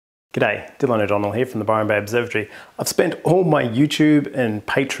G'day, Dylan O'Donnell here from the Byron Bay Observatory. I've spent all my YouTube and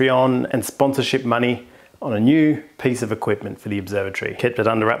Patreon and sponsorship money on a new piece of equipment for the observatory. Kept it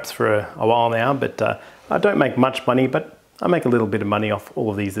under wraps for a while now, but I don't make much money, but I make a little bit of money off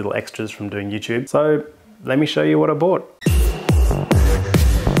all of these little extras from doing YouTube. So let me show you what I bought.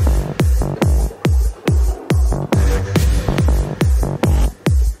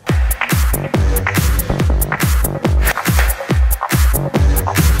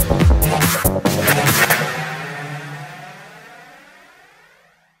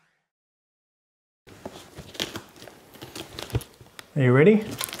 Are you ready?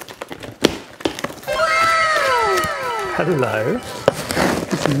 Wow! Hello.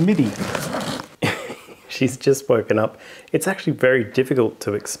 This is Middy. She's just woken up. It's actually very difficult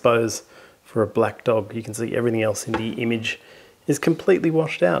to expose for a black dog. You can see everything else in the image is completely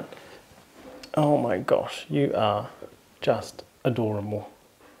washed out. Oh my gosh, you are just adorable.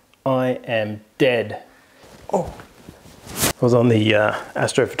 I am dead. Oh. I was on the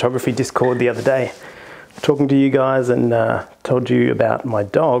astrophotography Discord the other day, talking to you guys, and told you about my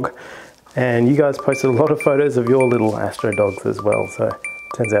dog, and you guys posted a lot of photos of your little astro dogs as well. So it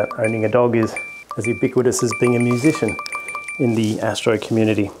turns out owning a dog is as ubiquitous as being a musician in the astro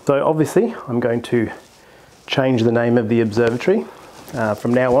community. So obviously I'm going to change the name of the observatory.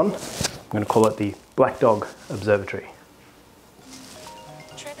 From now on I'm going to call it the Black Dog Observatory.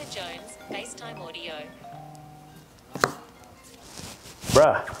 Trevor Jones, FaceTime audio.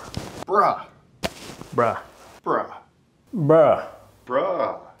 Bruh. Bruh. Bruh. Bruh. Bruh.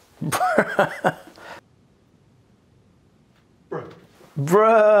 Bruh. Bruh.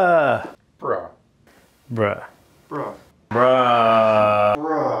 Bruh. Bruh. Bruh. Bruh. Bruh. Bruh.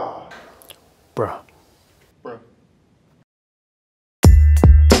 Bruh. Bruh. Bruh.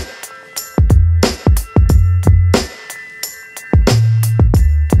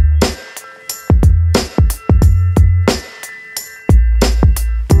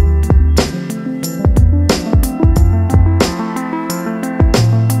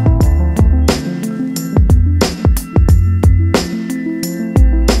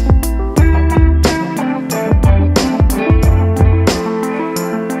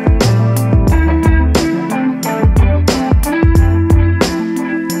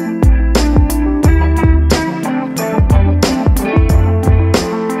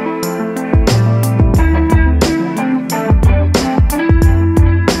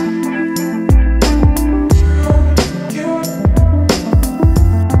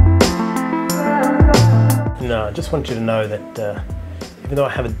 I just want you to know that even though I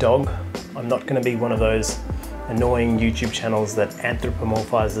have a dog, I'm not going to be one of those annoying YouTube channels that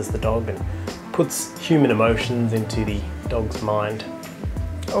anthropomorphizes the dog and puts human emotions into the dog's mind.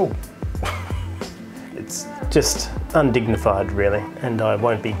 Oh, it's just undignified really, and I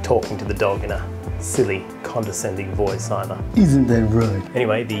won't be talking to the dog in a silly, condescending voice either. Isn't that right?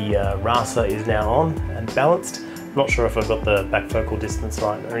 Anyway, the RASA is now on and balanced. I'm not sure if I've got the back focal distance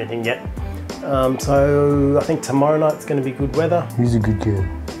right or anything yet. So I think tomorrow night's going to be good weather. Who's a good girl?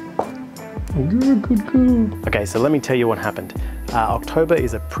 You're a good girl. Okay, so let me tell you what happened. October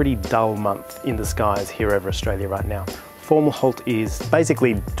is a pretty dull month in the skies here over Australia right now. Fomalhaut is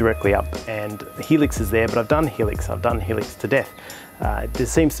basically directly up and the helix is there, but I've done helix to death. There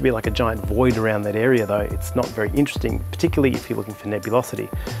seems to be like a giant void around that area though. It's not very interesting, particularly if you're looking for nebulosity.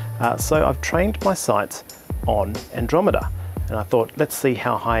 So I've trained my sights on Andromeda. And I thought, let's see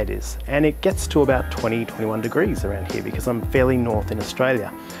how high it is. And it gets to about 20-21 degrees around here because I'm fairly north in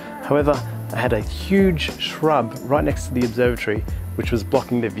Australia. However, I had a huge shrub right next to the observatory which was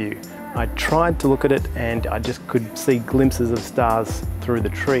blocking the view. I tried to look at it and I just could see glimpses of stars through the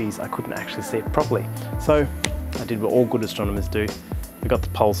trees. I couldn't actually see it properly. So I did what all good astronomers do. I got the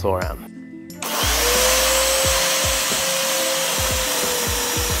pulsar out.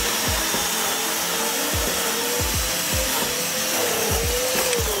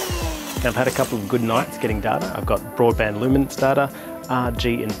 Now, I've had a couple of good nights getting data. I've got broadband luminance data, R,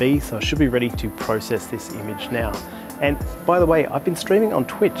 G and B, so I should be ready to process this image now. And by the way, I've been streaming on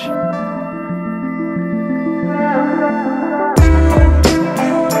Twitch.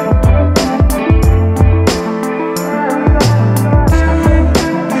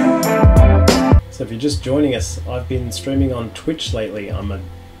 So if you're just joining us, I've been streaming on Twitch lately. I'm a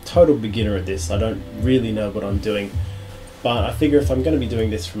total beginner at this. I don't really know what I'm doing. But I figure if I'm going to be doing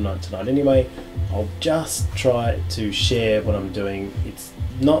this from night to night anyway, I'll just try to share what I'm doing. It's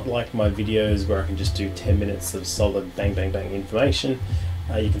not like my videos where I can just do 10 minutes of solid bang bang bang information.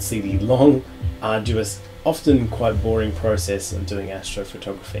 You can see the long, arduous, often quite boring process of doing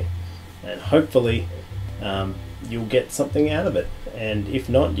astrophotography. And hopefully you'll get something out of it. and if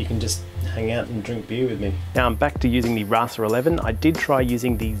not, you can just hang out and drink beer with me. Now I'm back to using the RASA 11. I did try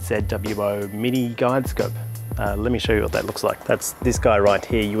using the ZWO mini guide scope. Let me show you what that looks like. That's this guy right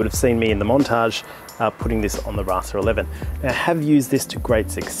here. You would have seen me in the montage putting this on the RASA 11. Now I have used this to great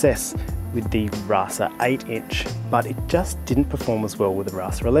success with the RASA 8-inch, but it just didn't perform as well with the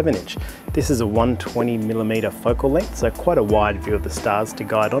RASA 11-inch. This is a 120mm focal length, so quite a wide view of the stars to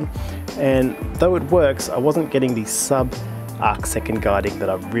guide on. And though it works, I wasn't getting the sub-arc second guiding that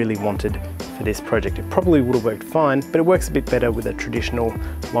I really wanted for this project. It probably would have worked fine, but it works a bit better with a traditional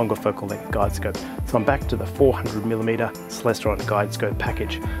longer focal length guide scope. So I'm back to the 400mm Celestron guide scope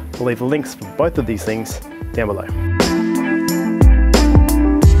package. I'll leave the links for both of these things down below.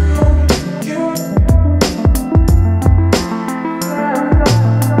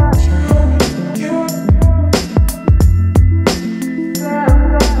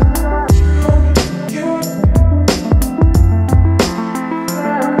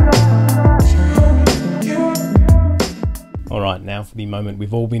 Now for the moment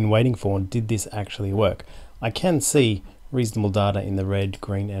we've all been waiting for. Did this actually work? I can see reasonable data in the red,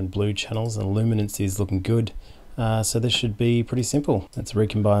 green and blue channels, and luminance is looking good. So this should be pretty simple. Let's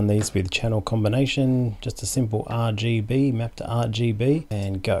recombine these with channel combination, just a simple RGB, map to RGB,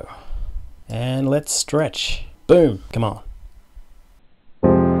 and go. And let's stretch. Boom, come on.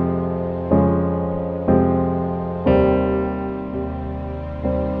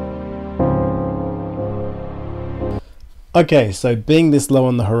 Okay, so being this low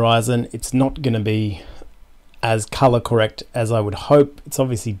on the horizon, it's not going to be as color correct as I would hope. It's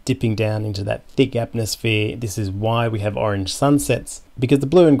obviously dipping down into that thick atmosphere. This is why we have orange sunsets, because the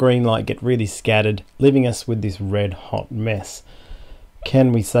blue and green light get really scattered, leaving us with this red hot mess.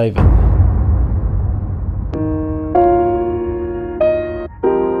 Can we save it?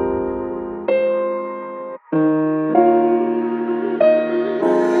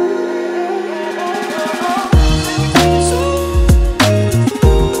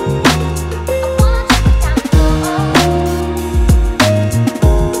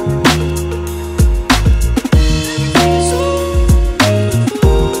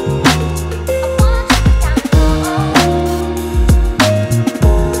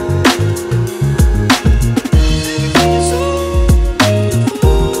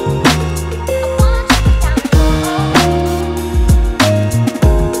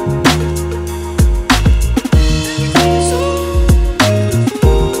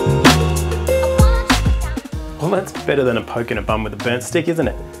 Better than a poke in a bum with a burnt stick, isn't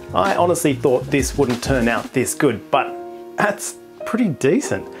it? I honestly thought this wouldn't turn out this good, but that's pretty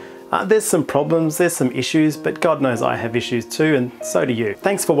decent. There's some problems, there's some issues, but God knows I have issues too, and so do you.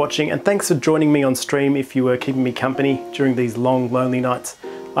 Thanks for watching, and thanks for joining me on stream if you were keeping me company during these long, lonely nights.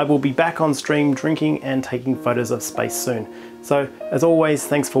 I will be back on stream drinking and taking photos of space soon. So, as always,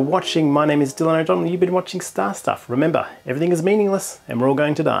 thanks for watching. My name is Dylan O'Donnell, and you've been watching Star Stuff. Remember, everything is meaningless, and we're all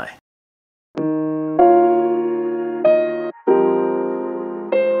going to die.